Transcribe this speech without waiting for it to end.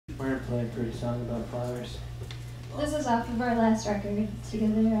play a pretty song about flowers. This is off of our last record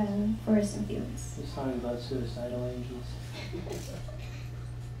together, Forest and Fields. This song is about suicidal angels.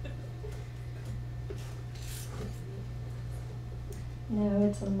 No,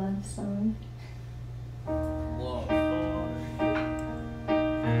 it's a love song. Love.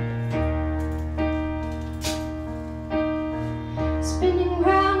 Spinning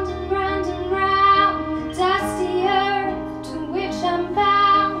round and round and round the dusty earth to which I'm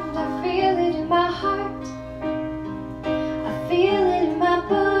bound. I feel it in my heart, I feel it in my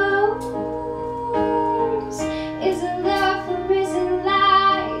bones. Is it love or is it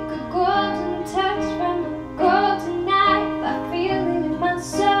like a golden touch from a golden knife? I feel it in my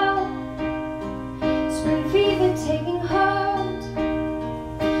soul, spring fever taking hold.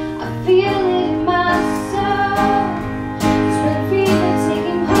 I feel it in my soul.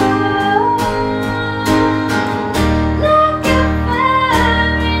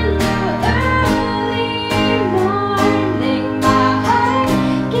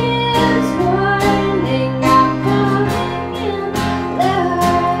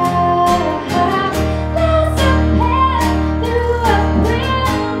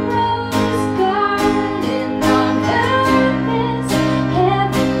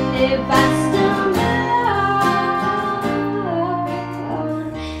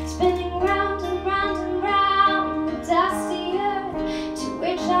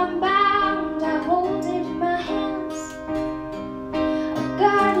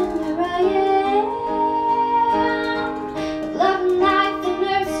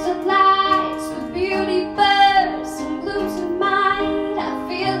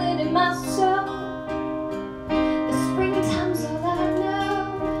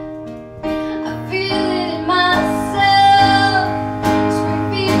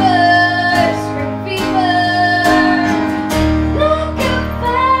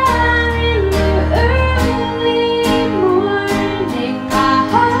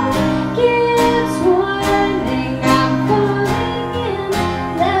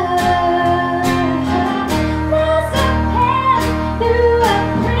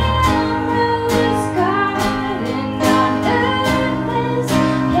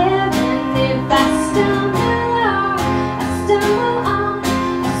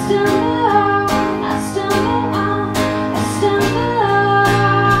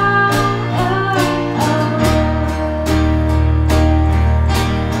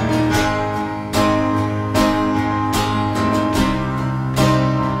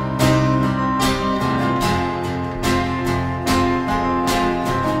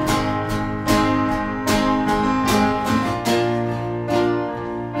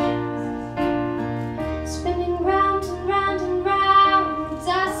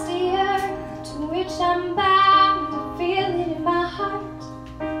 I'm bound, I feel it in my heart,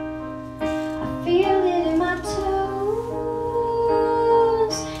 I feel it in my toes.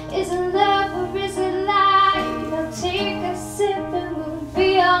 Is it love or is it light? I'll take a sip and we'll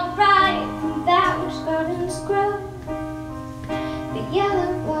be alright. From that which gardens grow, the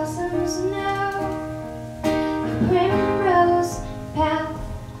yellow blossoms know, the